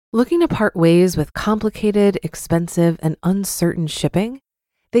Looking to part ways with complicated, expensive, and uncertain shipping?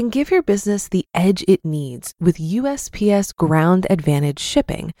 Then give your business the edge it needs with USPS Ground Advantage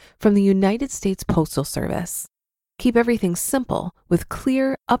shipping from the United States Postal Service. Keep everything simple with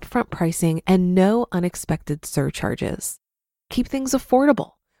clear, upfront pricing and no unexpected surcharges. Keep things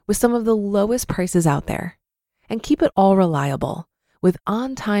affordable with some of the lowest prices out there. And keep it all reliable with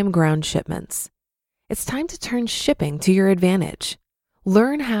on-time ground shipments. It's time to turn shipping to your advantage.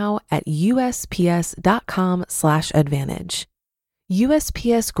 Learn how at USPS.com/advantage.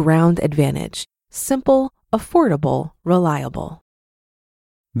 USPS Ground Advantage. Simple, affordable, reliable.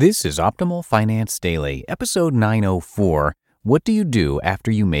 This is Optimal Finance Daily, episode 904, What Do You Do After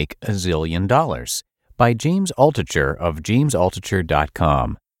You Make a Zillion Dollars? By James Altucher of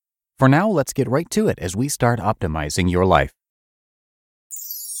jamesaltucher.com. For now, let's get right to it as we start optimizing your life.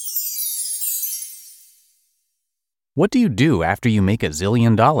 What Do You Do After You Make a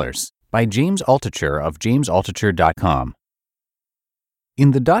Zillion Dollars? By James Altucher of jamesaltucher.com.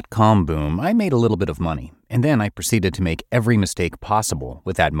 In the dot-com boom, I made a little bit of money, and then I proceeded to make every mistake possible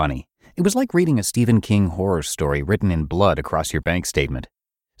with that money. It was like reading a Stephen King horror story written in blood across your bank statement.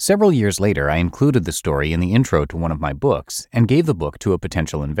 Several years later, I included the story in the intro to one of my books and gave the book to a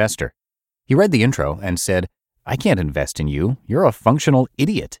potential investor. He read the intro and said, "I can't invest in you. You're a functional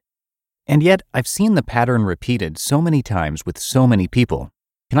idiot." And yet, I've seen the pattern repeated so many times with so many people.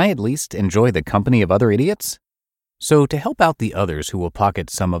 Can I at least enjoy the company of other idiots? So to help out the others who will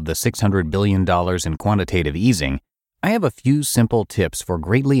pocket some of the $600 billion in quantitative easing, I have a few simple tips for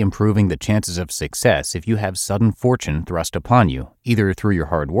greatly improving the chances of success if you have sudden fortune thrust upon you, either through your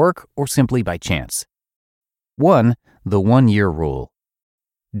hard work or simply by chance. 1. The 1-year rule.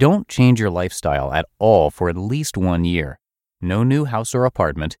 Don't change your lifestyle at all for at least 1 year. No new house or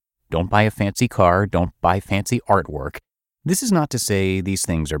apartment. Don't buy a fancy car. Don't buy fancy artwork. This is not to say these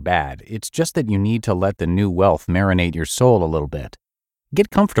things are bad. It's just that you need to let the new wealth marinate your soul a little bit.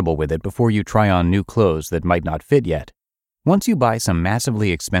 Get comfortable with it before you try on new clothes that might not fit yet. Once you buy some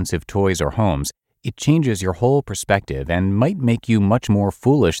massively expensive toys or homes, it changes your whole perspective and might make you much more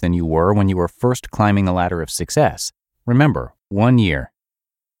foolish than you were when you were first climbing the ladder of success. Remember, 1 year.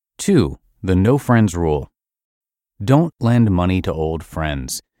 2. The no friends rule. Don't lend money to old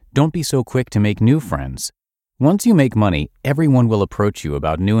friends. Don't be so quick to make new friends. Once you make money, everyone will approach you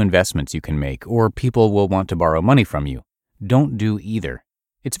about new investments you can make, or people will want to borrow money from you. Don't do either.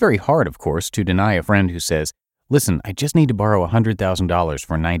 It's very hard, of course, to deny a friend who says, "Listen, I just need to borrow $100,000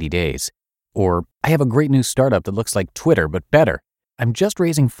 for 90 days. Or, "I have a great new startup that looks like Twitter, but better. I'm just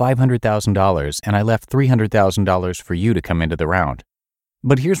raising $500,000 and I left $300,000 for you to come into the round."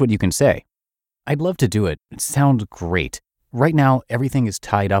 But here's what you can say. "I'd love to do it. It sounds great. Right now, everything is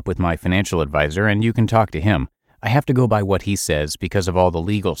tied up with my financial advisor and you can talk to him. I have to go by what he says because of all the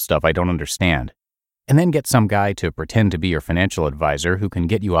legal stuff I don't understand." And then get some guy to pretend to be your financial advisor who can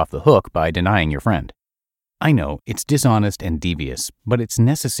get you off the hook by denying your friend. I know, it's dishonest and devious, but it's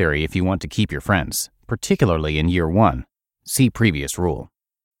necessary if you want to keep your friends, particularly in year 1. See previous rule.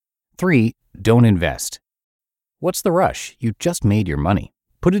 3. Don't invest. What's the rush? You just made your money.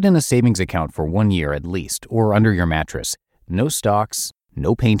 Put it in a savings account for 1 year at least, or under your mattress. No stocks,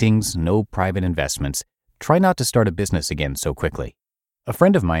 no paintings, no private investments. Try not to start a business again so quickly. A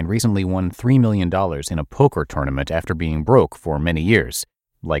friend of mine recently won $3 million in a poker tournament after being broke for many years,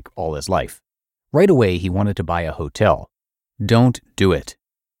 like all his life. Right away, he wanted to buy a hotel. Don't do it.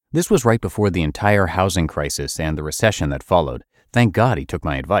 This was right before the entire housing crisis and the recession that followed. Thank God he took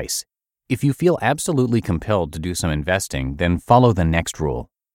my advice. If you feel absolutely compelled to do some investing, then follow the next rule.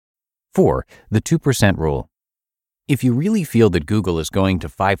 4. The 2% rule. If you really feel that Google is going to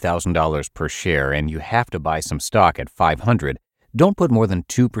 $5,000 per share and you have to buy some stock at $500, don't put more than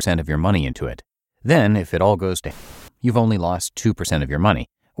 2% of your money into it. Then, if it all goes to you've only lost 2% of your money,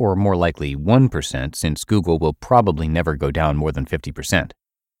 or more likely 1% since Google will probably never go down more than 50%.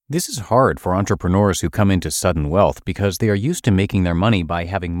 This is hard for entrepreneurs who come into sudden wealth because they are used to making their money by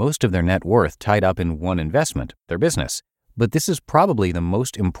having most of their net worth tied up in one investment, their business. But this is probably the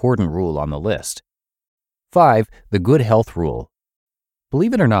most important rule on the list. 5. The good health rule.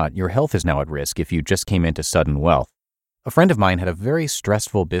 Believe it or not, your health is now at risk if you just came into sudden wealth. A friend of mine had a very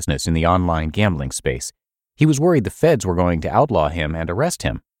stressful business in the online gambling space. He was worried the feds were going to outlaw him and arrest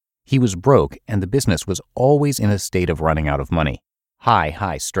him. He was broke and the business was always in a state of running out of money.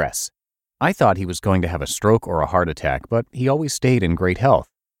 High stress. I thought he was going to have a stroke or a heart attack, but he always stayed in great health.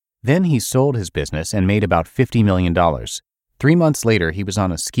 Then he sold his business and made about $50 million. 3 months later, he was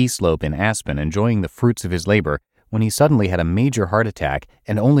on a ski slope in Aspen enjoying the fruits of his labor when he suddenly had a major heart attack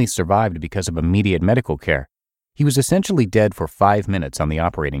and only survived because of immediate medical care. He was essentially dead for 5 minutes on the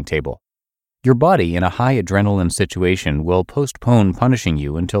operating table. Your body in a high adrenaline situation will postpone punishing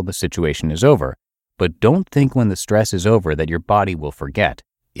you until the situation is over, but don't think when the stress is over that your body will forget.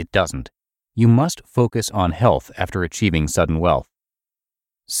 It doesn't. You must focus on health after achieving sudden wealth.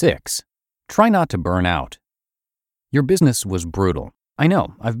 6. Try not to burn out. Your business was brutal. I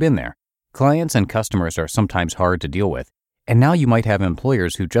know, I've been there. Clients and customers are sometimes hard to deal with, and now you might have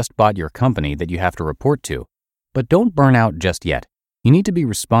employers who just bought your company that you have to report to. But don't burn out just yet. You need to be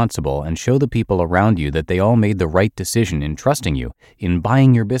responsible and show the people around you that they all made the right decision in trusting you, in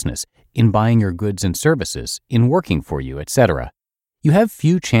buying your business, in buying your goods and services, in working for you, etc. You have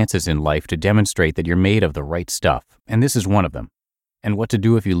few chances in life to demonstrate that you're made of the right stuff, and this is one of them. And what to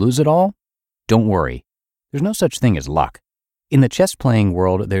do if you lose it all? Don't worry. There's no such thing as luck. In the chess-playing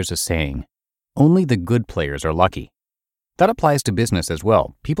world, there's a saying, only the good players are lucky. That applies to business as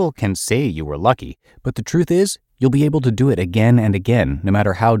well. People can say you were lucky, but the truth is, you'll be able to do it again and again, no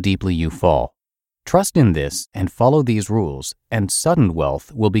matter how deeply you fall. Trust in this and follow these rules, and sudden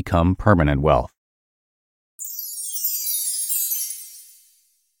wealth will become permanent wealth.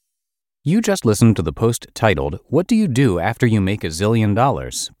 You just listened to the post titled, What Do You Do After You Make a Zillion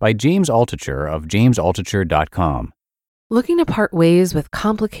Dollars? By James Altucher of JamesAltucher.com. Looking to part ways with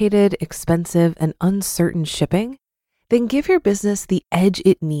complicated, expensive, and uncertain shipping? Then give your business the edge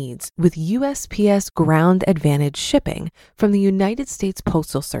it needs with USPS Ground Advantage shipping from the United States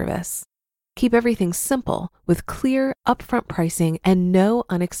Postal Service. Keep everything simple with clear, upfront pricing and no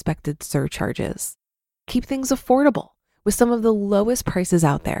unexpected surcharges. Keep things affordable with some of the lowest prices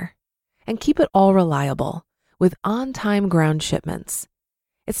out there. And keep it all reliable with on-time ground shipments.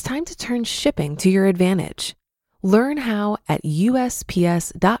 It's time to turn shipping to your advantage. Learn how at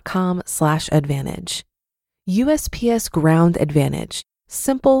USPS.com/advantage. USPS Ground Advantage.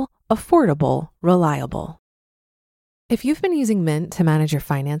 Simple, affordable, reliable. If you've been using Mint to manage your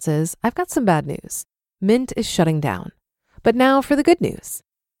finances, I've got some bad news. Mint is shutting down. But now for the good news.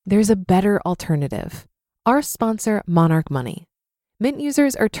 There's a better alternative. Our sponsor, Monarch Money. Mint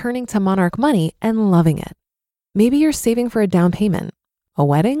users are turning to Monarch Money and loving it. Maybe you're saving for a down payment, a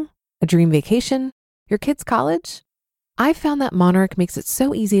wedding, a dream vacation, your kids' college. I've found that Monarch makes it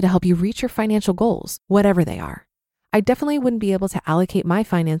so easy to help you reach your financial goals, whatever they are. I definitely wouldn't be able to allocate my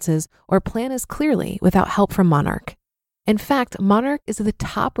finances or plan as clearly without help from Monarch. In fact, Monarch is the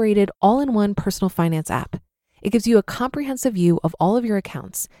top-rated all-in-one personal finance app. It gives you a comprehensive view of all of your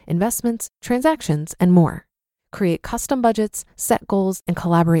accounts, investments, transactions, and more. Create custom budgets, set goals, and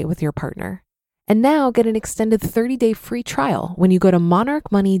collaborate with your partner. And now get an extended 30-day free trial when you go to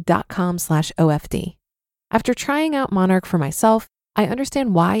monarchmoney.com/OFD. After trying out Monarch for myself, I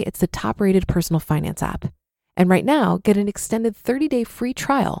understand why it's the top-rated personal finance app. And right now, get an extended 30-day free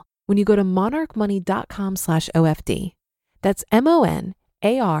trial when you go to monarchmoney.com/OFD. That's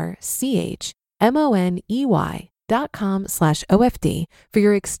monarchmoney.com/OFD for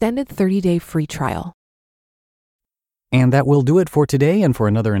your extended 30-day free trial. And that will do it for today and for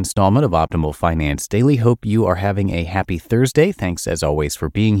another installment of Optimal Finance Daily. Hope you are having a happy Thursday. Thanks as always for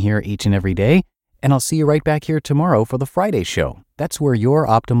being here each and every day. And I'll see you right back here tomorrow for the Friday show. That's where your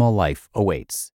optimal life awaits.